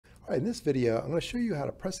right, in this video, I'm going to show you how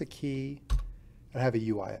to press a key and have a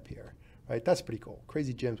UI up here. Right, that's pretty cool.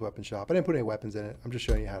 Crazy Jim's Weapon Shop. I didn't put any weapons in it. I'm just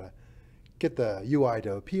showing you how to get the UI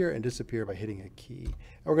to appear and disappear by hitting a key. And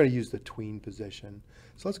we're going to use the TweenPosition.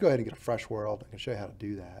 So let's go ahead and get a fresh world. I can show you how to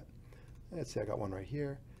do that. Let's see, I got one right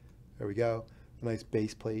here. There we go. A nice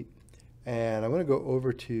base plate. And I'm going to go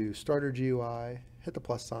over to Starter GUI, hit the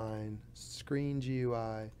plus sign, Screen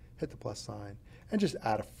GUI, hit the plus sign, and just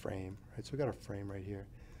add a frame. Right, so we got a frame right here.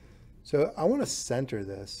 So I want to center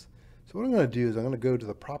this. So what I'm going to do is I'm going to go to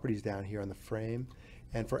the properties down here on the frame,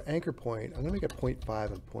 and for anchor point, I'm going to make it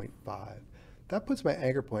 0.5 and 0.5. That puts my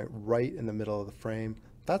anchor point right in the middle of the frame.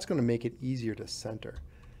 That's going to make it easier to center,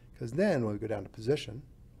 because then when we go down to position,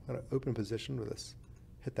 I'm going to open position with this,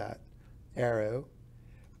 hit that arrow.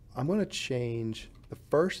 I'm going to change the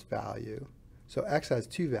first value. So X has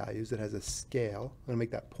two values. It has a scale. I'm going to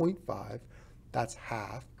make that 0.5. That's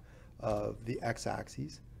half of the X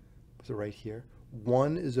axis. So right here.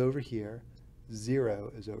 1 is over here,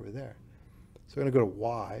 0 is over there. So I'm going to go to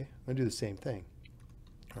Y. I'm going to do the same thing.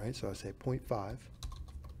 All right, so I say 0.5.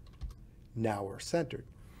 Now we're centered.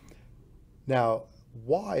 Now,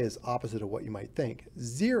 Y is opposite of what you might think.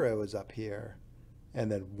 0 is up here,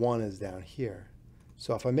 and then 1 is down here.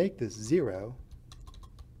 So if I make this 0,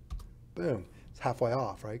 boom, it's halfway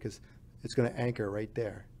off, right? Because it's going to anchor right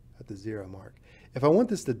there at the 0 mark. If I want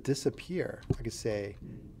this to disappear, I could say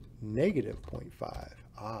 -0.5.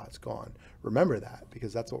 Ah, it's gone. Remember that,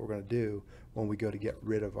 because that's what we're going to do when we go to get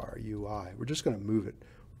rid of our UI. We're just going to move it.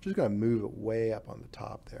 We're just going to move it way up on the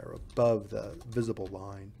top there, above the visible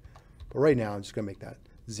line. But right now, I'm just going to make that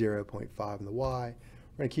 0.5 in the Y.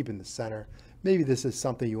 We're going to keep it in the center. Maybe this is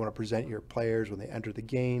something you want to present your players when they enter the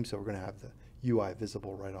game, so we're going to have the UI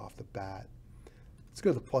visible right off the bat. Let's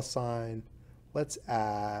go to the plus sign. Let's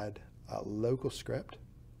add a local script.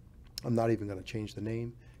 I'm not even going to change the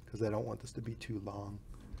name, because I don't want this to be too long.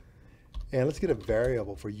 And let's get a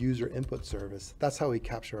variable for UserInputService. That's how we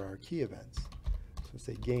capture our key events. So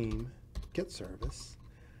say game get service,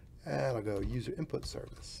 and I'll go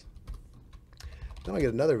UserInputService. Then I'll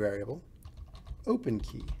get another variable, open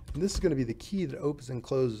key. And this is going to be the key that opens and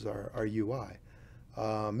closes our UI.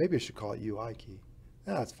 Maybe I should call it UI key.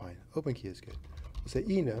 That's fine. Open key is good. We'll say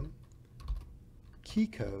enum key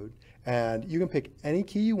code, and you can pick any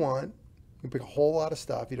key you want. You can pick a whole lot of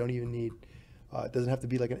stuff. You don't even need, it doesn't have to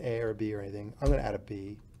be like an A or a B or anything. I'm going to add a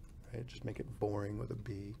B, right? Just make it boring with a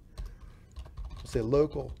B. We'll say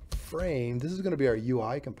local frame. This is going to be our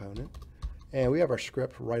UI component. And we have our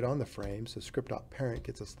script right on the frame. So script.parent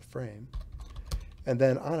gets us the frame. And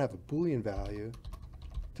then I'm going to have a Boolean value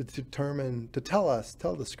to determine, to tell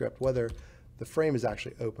the script whether the frame is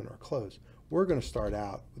actually open or closed. We're going to start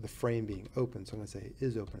out with the frame being open. So I'm going to say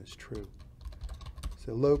is open is true.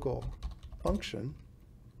 So local function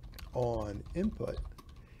on input,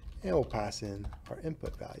 and we'll pass in our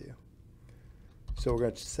input value. So we're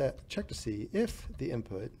going to check to see if the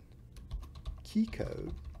input key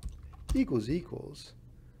code equals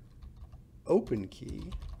open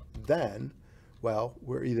key, then, well,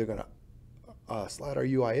 we're either going to slide our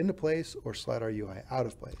UI into place or slide our UI out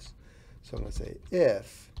of place. So I'm going to say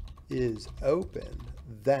if is open,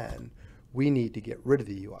 then we need to get rid of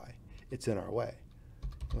the UI. It's in our way.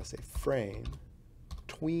 I'm going to say frame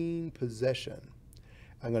TweenPosition.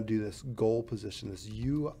 I'm going to do this goal position, this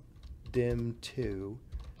udim2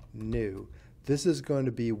 new. This is going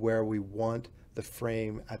to be where we want the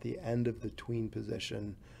frame at the end of the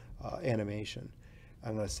TweenPosition animation.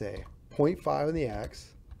 I'm going to say 0.5 on the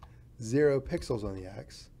X, 0 pixels on the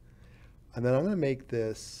X, and then I'm going to make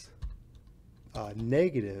this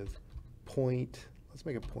negative point, let's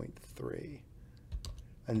make it 0.3,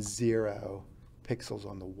 and 0 pixels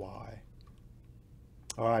on the Y.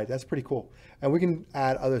 All right, that's pretty cool. And we can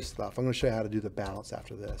add other stuff. I'm going to show you how to do the balance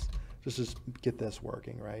after this. Just get this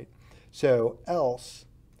working, right? So else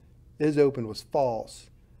is open was false.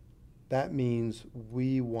 That means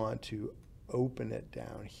we want to open it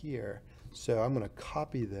down here. So I'm going to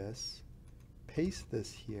copy this, paste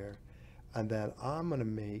this here, and then I'm going to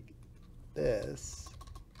make this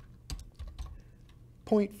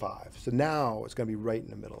 0.5. So now it's going to be right in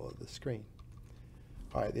the middle of the screen.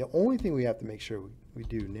 All right, the only thing we have to make sure we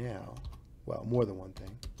do now, well, more than one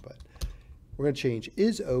thing, but we're going to change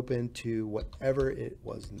is open to whatever it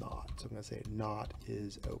was not. So I'm going to say not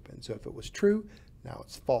is open. So if it was true, now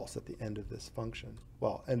it's false at the end of this function.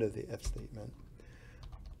 Well, end of the if statement.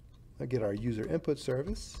 I'll get our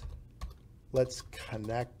UserInputService. Let's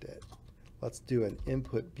connect it. Let's do an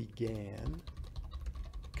input began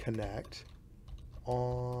connect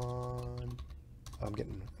on, I'm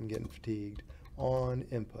getting fatigued, on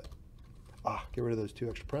input. Get rid of those 2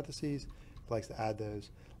 extra parentheses. It likes to add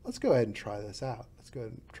those. Let's go ahead and try this out. Let's go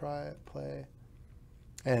ahead and try it, play.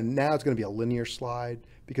 And now it's going to be a linear slide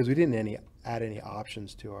because we didn't add any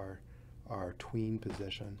options to our tween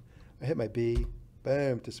position. I hit my B,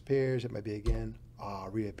 boom, disappears, hit my B again,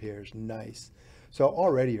 reappears, nice. So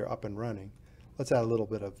already you're up and running. Let's add a little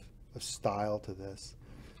bit of style to this.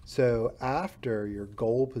 So after your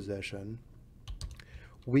goal position,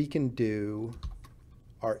 we can do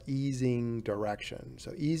our easing direction.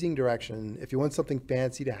 So easing direction, if you want something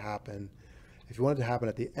fancy to happen, if you want it to happen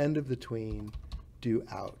at the end of the tween, do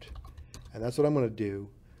out. And that's what I'm going to do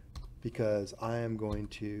because I am going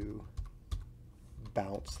to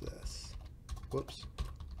bounce this. Whoops,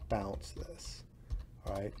 bounce this.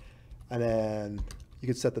 All right. And then you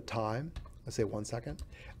can set the time. Let's say 1 second.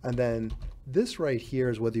 And then this right here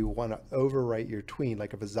is whether you want to overwrite your tween.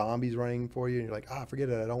 Like if a zombie's running for you and you're like, forget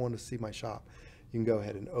it, I don't want to see my shop. You can go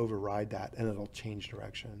ahead and override that and it'll change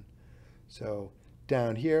direction. So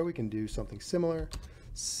down here, we can do something similar.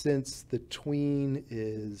 Since the tween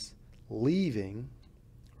is leaving,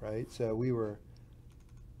 right? So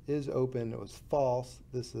is open, it was false.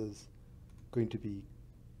 This is going to be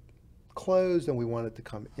closed and we want it to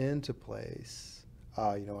come into place.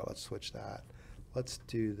 You know what, let's switch that. Let's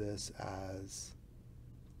do this as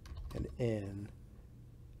an in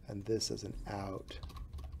and this as an out.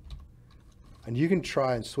 And you can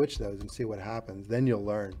try and switch those and see what happens. Then you'll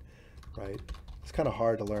learn, right? It's kind of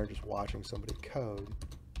hard to learn just watching somebody code.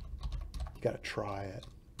 You got to try it.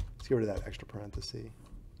 Let's get rid of that extra parenthesis.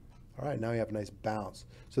 All right, now we have a nice bounce.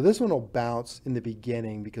 So this one will bounce in the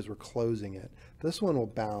beginning because we're closing it. This one will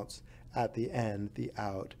bounce at the end, the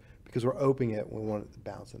out, because we're opening it when we want it to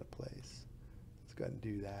bounce into place. Let's go ahead and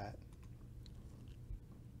do that.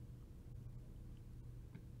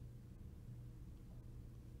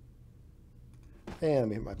 And let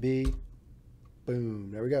me hit my B.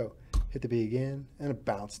 Boom, there we go. Hit the B again, and it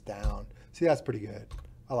bounced down. See, that's pretty good.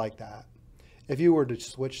 I like that. If you were to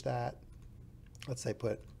switch that, let's say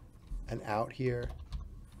put an out here.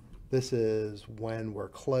 This is when we're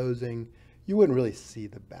closing. You wouldn't really see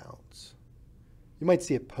the bounce. You might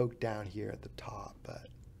see it poke down here at the top, but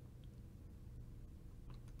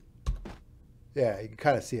yeah, you can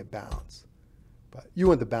kind of see it bounce. But you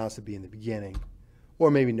want the bounce to be in the beginning,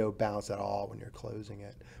 or maybe no bounce at all when you're closing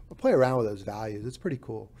it. But play around with those values. It's pretty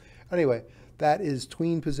cool. Anyway, that is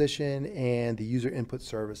TweenPosition and the user input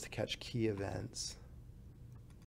service to catch key events.